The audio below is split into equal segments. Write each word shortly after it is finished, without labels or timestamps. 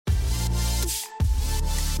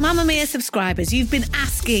Mamamia subscribers, you've been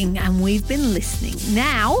asking and we've been listening.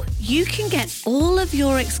 Now you can get all of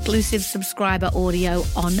your exclusive subscriber audio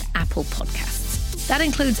on Apple Podcasts. That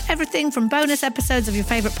includes everything from bonus episodes of your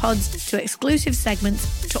favourite pods to exclusive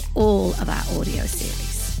segments to all of our audio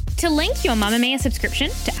series. To link your Mamamia subscription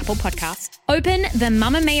to Apple Podcasts, open the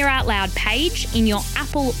Mamamia Out Loud page in your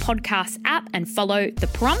Apple Podcasts app and follow the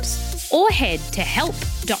prompts, or head to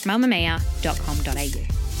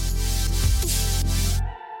help.mamamia.com.au.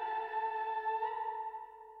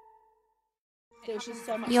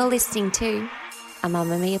 You're listening to a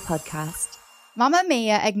Mamamia podcast.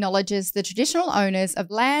 Mamamia acknowledges the traditional owners of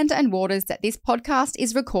land and waters that this podcast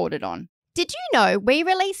is recorded on. Did you know we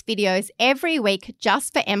release videos every week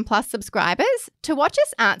just for M Plus subscribers? To watch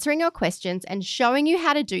us answering your questions and showing you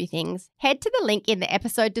how to do things, head to the link in the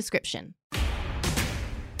episode description.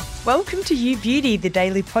 Welcome to You Beauty, the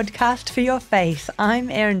daily podcast for your face. I'm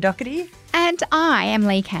Erin Doherty. And I am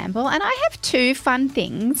Lee Campbell, and I have two fun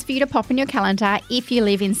things for you to pop in your calendar if you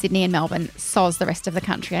live in Sydney and Melbourne. Soz the rest of the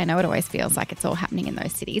country. I know it always feels like it's all happening in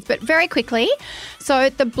those cities. But very quickly, so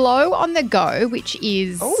the Blow on the Go, which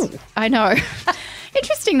is, I know,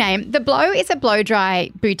 interesting name. The Blow is a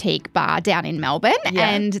blow-dry boutique bar down in Melbourne,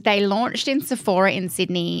 and they launched in Sephora in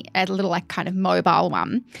Sydney, a little like kind of mobile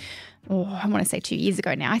one. I want to say 2 years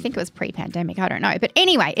ago now. I think it was pre-pandemic. I don't know. But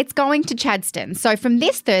anyway, it's going to Chadstone. So from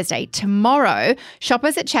this Thursday, tomorrow,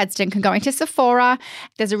 shoppers at Chadstone can go into Sephora.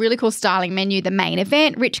 There's a really cool styling menu, the main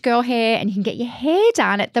event, Rich Girl Hair, and you can get your hair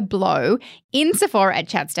done at the Blow in Sephora at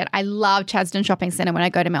Chadstone. I love Chadstone Shopping Centre when I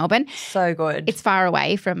go to Melbourne. So good. It's far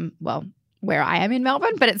away from, where I am in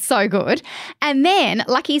Melbourne, but it's so good. And then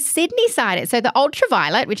Lucky's Sydney side, so the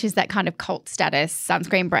Ultraviolet, which is that kind of cult status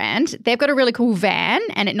sunscreen brand, they've got a really cool van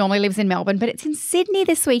and it normally lives in Melbourne, but it's in Sydney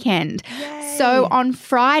this weekend. Yay. So on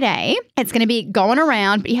Friday, it's going to be going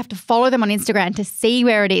around, but you have to follow them on Instagram to see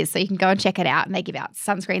where it is so you can go and check it out, and they give out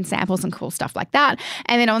sunscreen samples and cool stuff like that.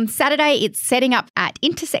 And then on Saturday, it's setting up at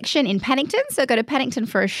Intersection in Paddington. So go to Paddington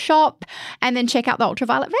for a shop and then check out the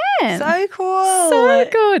Ultraviolet van. So cool. So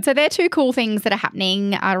good. So they're two cool things that are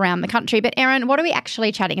happening around the country. But Erin, what are we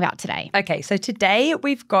actually chatting about today? Okay, so today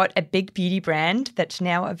we've got a big beauty brand that's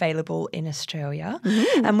now available in Australia.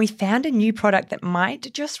 And we found a new product that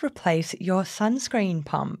might just replace your sunscreen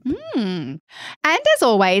pump. And as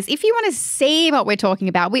always, if you want to see what we're talking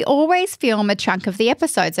about, we always film a chunk of the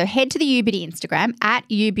episode. So head to the YouBeauty Instagram at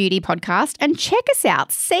YouBeauty Podcast and check us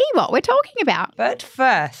out. See what we're talking about. But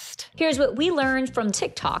first, here's what we learned from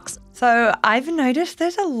TikToks. So I've noticed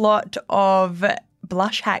there's a lot of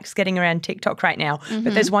blush hacks getting around TikTok right now,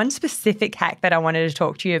 but there's one specific hack that I wanted to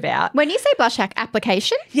talk to you about. When you say blush hack,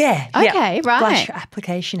 application? Yeah. Okay, right. Blush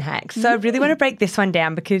application hacks. So I really want to break this one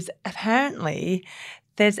down because apparently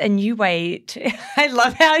there's a new way to – I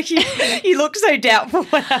love how you look so doubtful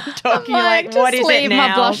when I'm talking. I'm like what is it now? Just leave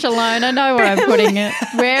my blush alone. I know where I'm putting it.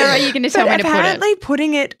 Where are you going to tell me to put it? Apparently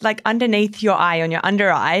putting it like underneath your eye, on your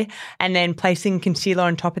under eye, and then placing concealer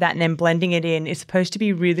on top of that and then blending it in is supposed to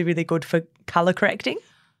be really, really good for colour correcting.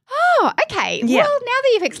 Oh, okay. Yeah. Well, now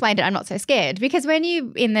that you've explained it, I'm not so scared because when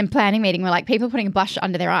you, in the planning meeting, were like people putting a blush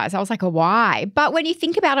under their eyes, I was like, oh, why? But when you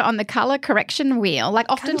think about it on the colour correction wheel,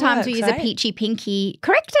 like oftentimes we use a peachy pinky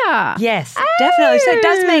corrector. Yes, definitely. So it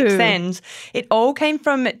does make sense. It all came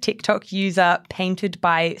from TikTok user Painted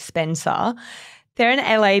by Spencer. They're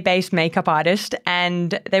an LA-based makeup artist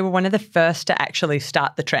and they were one of the first to actually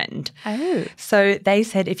start the trend. Oh. So they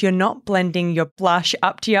said if you're not blending your blush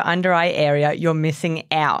up to your under eye area, you're missing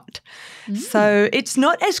out. So it's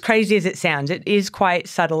not as crazy as it sounds. It is quite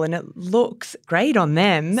subtle and it looks great on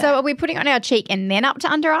them. So are we putting it on our cheek and then up to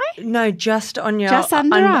under eye? No, just on your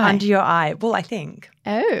under your eye. Well, I think.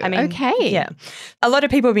 Oh, I mean, okay. Yeah. A lot of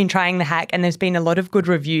people have been trying the hack and there's been a lot of good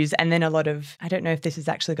reviews and then a lot of, I don't know if this is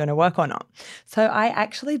actually going to work or not. So I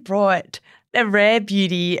actually brought a Rare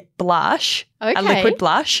Beauty blush, a liquid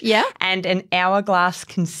blush, and an Hourglass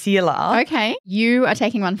concealer. Okay. You are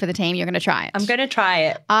taking one for the team. You're going to try it. I'm going to try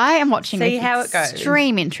it. I am watching See with how it goes.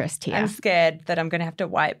 Extreme interest here. I'm scared that I'm going to have to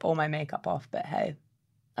wipe all my makeup off, but hey,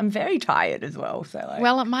 I'm very tired as well. So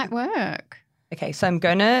well, it might work. Okay, so I'm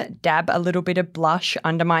going to dab a little bit of blush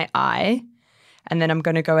under my eye and then I'm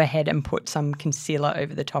going to go ahead and put some concealer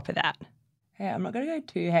over the top of that. Yeah, I'm not going to go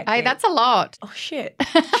too hectic. Hey, that's a lot. Oh, shit.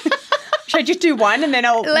 Should I just do one and then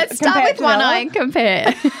I'll Let's start with one eye and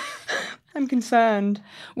compare. I'm concerned.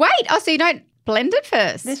 Wait, so you don't blend it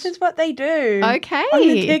first? This is what they do. Okay. On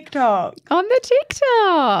the TikTok. On the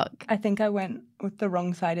TikTok. I think I went with the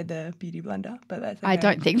wrong side of the beauty blender, but that's okay. I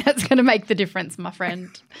don't think that's going to make the difference, my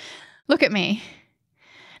friend. Look at me.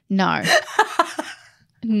 No.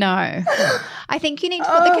 No. I think you need to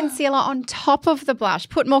put the concealer on top of the blush.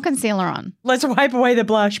 Put more concealer on. Let's wipe away the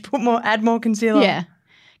blush. Add more concealer. Yeah.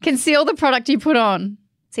 Conceal the product you put on.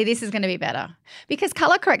 See, this is going to be better because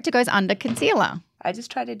colour corrector goes under concealer. I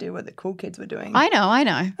just try to do what the cool kids were doing. I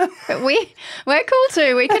know. But we're cool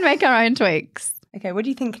too. We can make our own tweaks. Okay, what do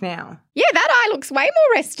you think now? Yeah, that eye looks way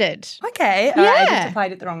more rested. Okay. Yeah. I just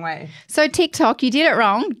applied it the wrong way. So TikTok, you did it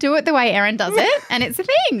wrong. Do it the way Erin does it and it's a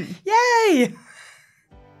thing. Yay!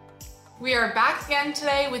 We are back again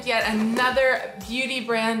today with yet another beauty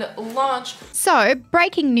brand launch. So,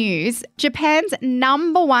 breaking news, Japan's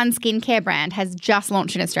number one skincare brand has just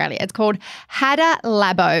launched in Australia. It's called Hada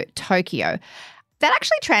Labo Tokyo. That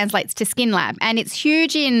actually translates to Skin Lab, and it's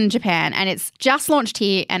huge in Japan, and it's just launched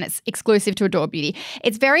here, and it's exclusive to Adore Beauty.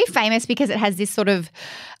 It's very famous because it has this sort of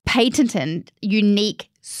patented, unique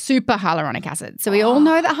super hyaluronic acid. So we all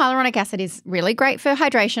know that hyaluronic acid is really great for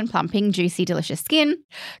hydration, plumping, juicy, delicious skin.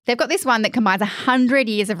 They've got this one that combines 100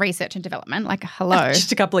 years of research and development, like hello.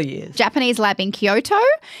 Just a couple of years. Japanese lab in Kyoto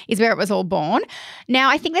is where it was all born.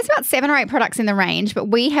 Now, I think there's about 7 or 8 products in the range, but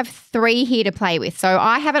we have 3 here to play with. So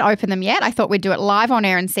I haven't opened them yet. I thought we'd do it live on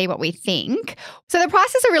air and see what we think. So the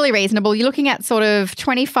prices are really reasonable. You're looking at sort of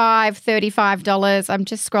 $25, $35. I'm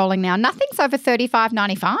just scrolling now. Nothing's over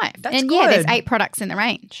 $35.95. That's good. Yeah, there's 8 8 products in the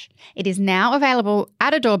range. It is now available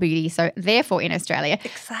at Adore Beauty, so therefore in Australia.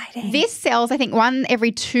 Exciting. This sells, I think, 1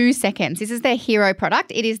 every 2 seconds. This is their hero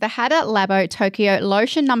product. It is the Hada Labo Tokyo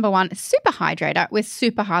Lotion No. 1 Super Hydrator with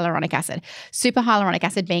Super Hyaluronic Acid. Super Hyaluronic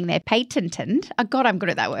Acid being their patented, oh God, I'm good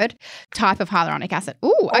at that word, type of hyaluronic acid.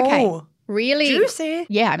 Ooh, okay. Oh, really juicy.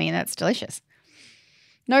 Yeah, I mean, that's delicious.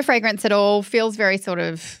 No fragrance at all. Feels very sort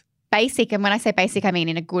of basic. And when I say basic, I mean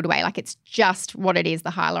in a good way. Like it's just what it is, the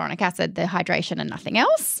hyaluronic acid, the hydration and nothing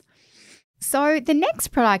else. So the next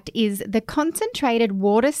product is the Concentrated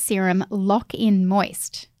Water Serum Lock-In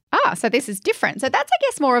Moist. Ah, so this is different. So that's, I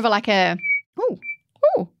guess, more of a like a,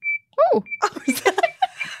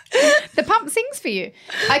 the pump sings for you.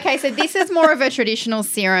 Okay, so this is more of a traditional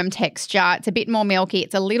serum texture. It's a bit more milky.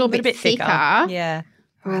 It's a little bit thicker. Yeah.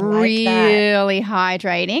 I like that. Really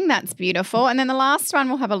hydrating. That's beautiful. And then the last one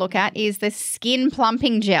we'll have a look at is the Skin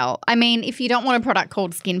Plumping Gel. I mean, if you don't want a product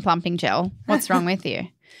called Skin Plumping Gel, what's wrong with you?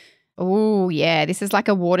 Oh, yeah. This is like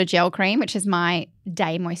a water gel cream, which is my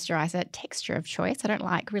day moisturizer texture of choice. I don't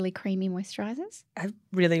like really creamy moisturizers. I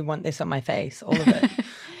really want this on my face, all of it.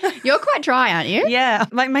 You're quite dry, aren't you? Yeah.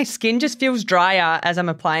 Like my skin just feels drier as I'm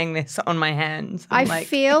applying this on my hands. I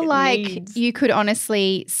feel like you could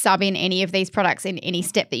honestly sub in any of these products in any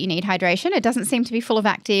step that you need hydration. It doesn't seem to be full of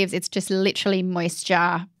actives. It's just literally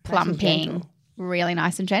moisture, plumping, really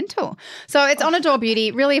nice and gentle. So it's on Adore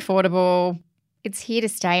Beauty, really affordable. It's here to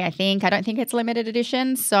stay, I think. I don't think it's limited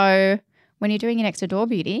edition. So when you're doing your next Adore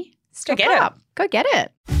Beauty, stock up. Go get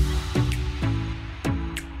it.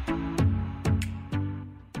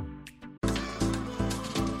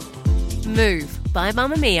 Move by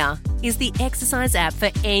Mamamia is the exercise app for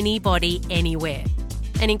anybody, anywhere.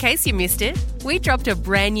 And in case you missed it, we dropped a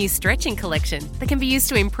brand new stretching collection that can be used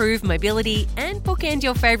to improve mobility and bookend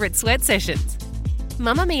your favourite sweat sessions.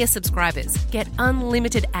 Mamamia subscribers get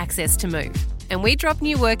unlimited access to Move, and we drop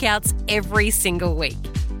new workouts every single week.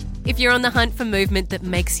 If you're on the hunt for movement that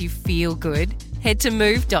makes you feel good, head to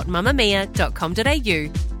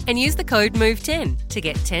move.mamamia.com.au and use the code MOVE10 to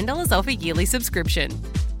get $10 off a yearly subscription.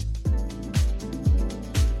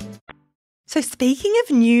 So speaking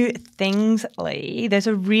of new things, Lee, there's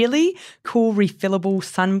a really cool refillable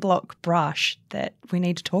sunblock brush that we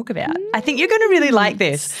need to talk about. I think you're going to really like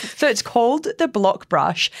this. So it's called the Block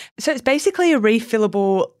Brush. So it's basically a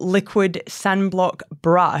refillable liquid sunblock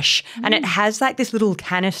brush, and it has like this little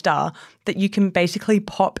canister that you can basically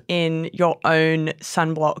pop in your own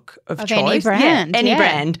sunblock of choice. Any brand. Yeah, any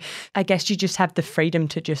brand. I guess you just have the freedom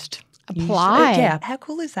to just apply. Yeah. How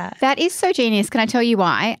cool is that? That is so genius. Can I tell you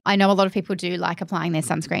why? I know a lot of people do like applying their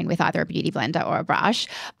sunscreen with either a beauty blender or a brush,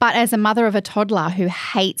 but as a mother of a toddler who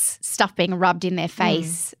hates stuff being rubbed in their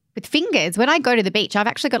face with fingers, when I go to the beach, I've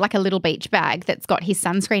actually got like a little beach bag that's got his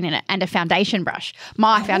sunscreen in it and a foundation brush,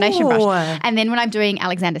 my foundation brush. And then when I'm doing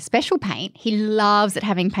Alexander Special Paint, he loves it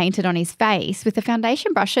having painted on his face with the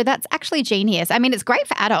foundation brush. So that's actually genius. I mean, it's great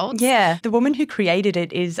for adults. Yeah. The woman who created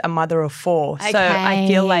it is a mother of 4. Okay. So I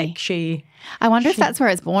feel like I wonder if that's where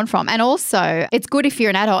it's born from. And also, it's good if you're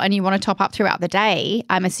an adult and you want to top up throughout the day,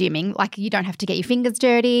 I'm assuming. Like, you don't have to get your fingers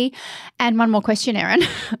dirty. And one more question, Erin.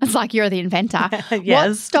 It's like you're the inventor. Yes.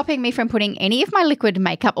 What stopping me from putting any of my liquid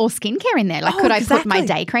makeup or skincare in there? Like, could I put my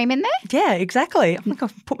day cream in there? Yeah, exactly. I'm going to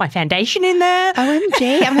put my foundation in there.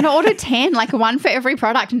 OMG, I'm going to order 10, like one for every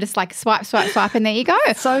product, and just like swipe, and there you go.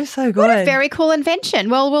 So good. What a very cool invention.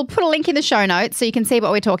 Well, we'll put a link in the show notes so you can see what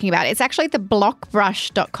we're talking about. It's actually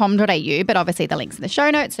theblockbrush.com.au, but obviously the link's in the show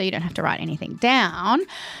notes so you don't have to write anything down.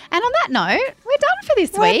 And on that note, we're done for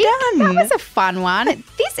this week. Done. That was a fun one.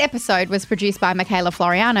 This episode was produced by Michaela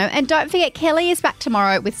Floriano. And don't forget, Kelly is back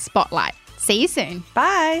tomorrow with Spotlight. See you soon.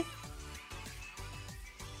 Bye.